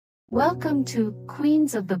Welcome to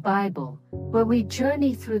Queens of the Bible, where we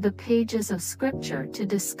journey through the pages of Scripture to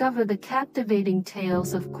discover the captivating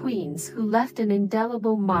tales of queens who left an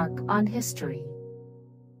indelible mark on history.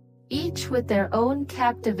 Each with their own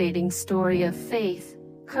captivating story of faith,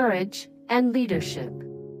 courage, and leadership.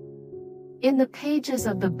 In the pages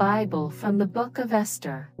of the Bible from the Book of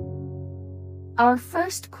Esther, our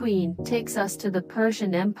first queen takes us to the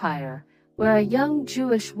Persian Empire, where a young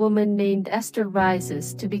Jewish woman named Esther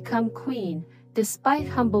rises to become queen, despite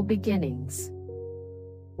humble beginnings.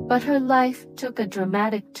 But her life took a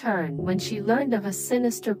dramatic turn when she learned of a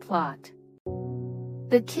sinister plot.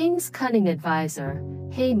 The king's cunning advisor,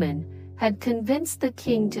 Haman, had convinced the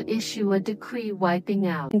king to issue a decree wiping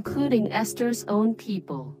out, including Esther's own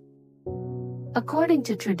people. According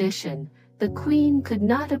to tradition, the queen could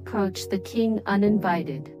not approach the king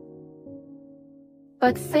uninvited.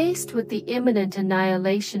 But faced with the imminent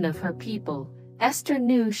annihilation of her people, Esther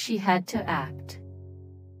knew she had to act.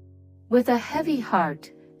 With a heavy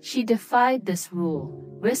heart, she defied this rule,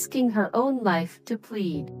 risking her own life to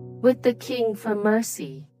plead with the king for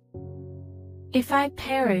mercy. "If I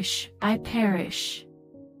perish, I perish.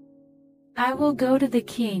 I will go to the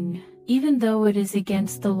king, even though it is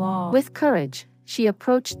against the law." With courage, she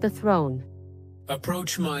approached the throne.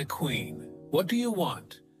 "Approach my queen. What do you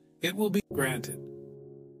want? It will be granted."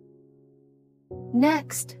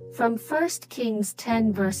 Next, from 1 Kings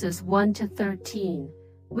 10 verses 1 to 13,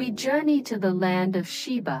 we journey to the land of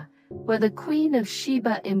Sheba, where the Queen of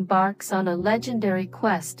Sheba embarks on a legendary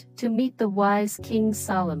quest to meet the wise King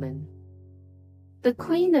Solomon. The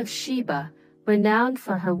Queen of Sheba, renowned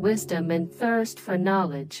for her wisdom and thirst for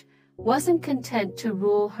knowledge, wasn't content to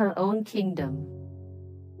rule her own kingdom.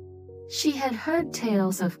 She had heard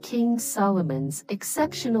tales of King Solomon's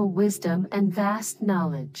exceptional wisdom and vast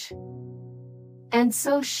knowledge. And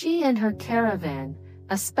so she and her caravan,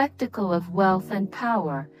 a spectacle of wealth and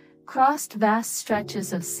power, crossed vast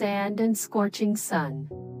stretches of sand and scorching sun.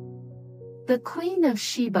 The Queen of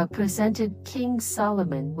Sheba presented King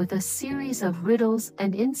Solomon with a series of riddles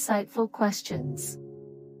and insightful questions,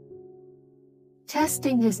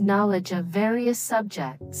 testing his knowledge of various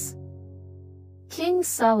subjects. King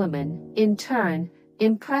Solomon, in turn,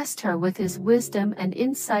 impressed her with his wisdom and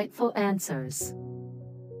insightful answers.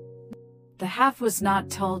 "The half was not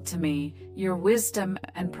told to me. Your wisdom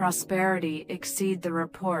and prosperity exceed the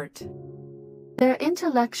report." Their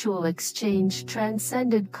intellectual exchange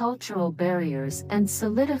transcended cultural barriers and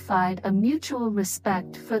solidified a mutual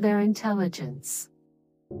respect for their intelligence.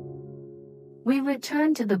 We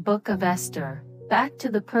return to the Book of Esther, back to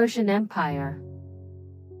the Persian Empire,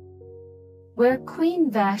 where Queen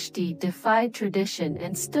Vashti defied tradition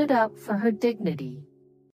and stood up for her dignity.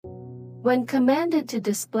 When commanded to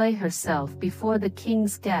display herself before the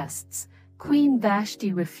king's guests, Queen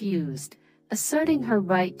Vashti refused, asserting her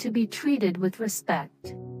right to be treated with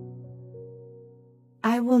respect.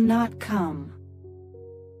 "I will not come."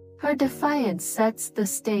 Her defiance sets the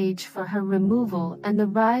stage for her removal and the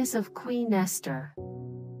rise of Queen Esther.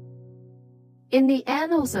 In the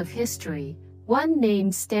annals of history, one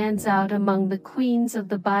name stands out among the queens of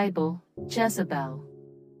the Bible: Jezebel.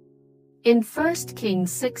 In 1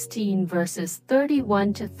 Kings 16 verses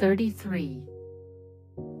 31 to 33,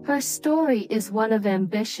 her story is one of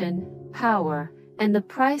ambition, power, and the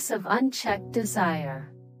price of unchecked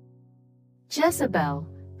desire. Jezebel,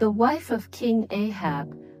 the wife of King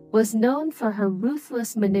Ahab, was known for her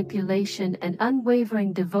ruthless manipulation and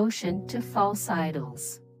unwavering devotion to false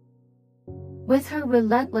idols. With her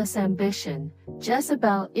relentless ambition,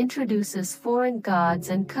 Jezebel introduces foreign gods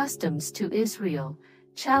and customs to Israel,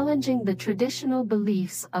 challenging the traditional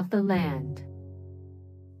beliefs of the land.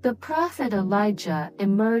 The prophet Elijah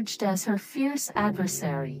emerged as her fierce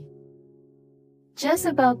adversary.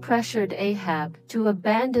 Jezebel pressured Ahab to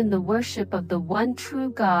abandon the worship of the one true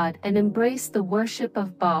God and embrace the worship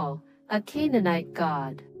of Baal, a Canaanite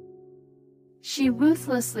god. She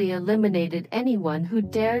ruthlessly eliminated anyone who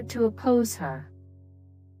dared to oppose her.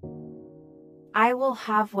 "I will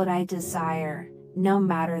have what I desire, no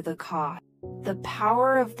matter the cost. The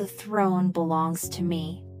power of the throne belongs to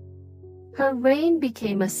me." Her reign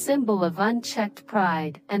became a symbol of unchecked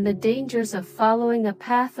pride and the dangers of following a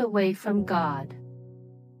path away from God.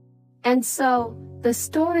 And so, the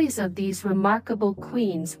stories of these remarkable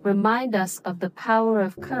queens remind us of the power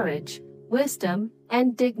of courage, wisdom,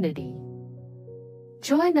 and dignity.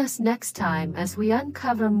 Join us next time as we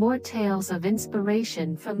uncover more tales of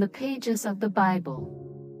inspiration from the pages of the Bible.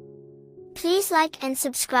 Please like and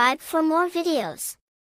subscribe for more videos.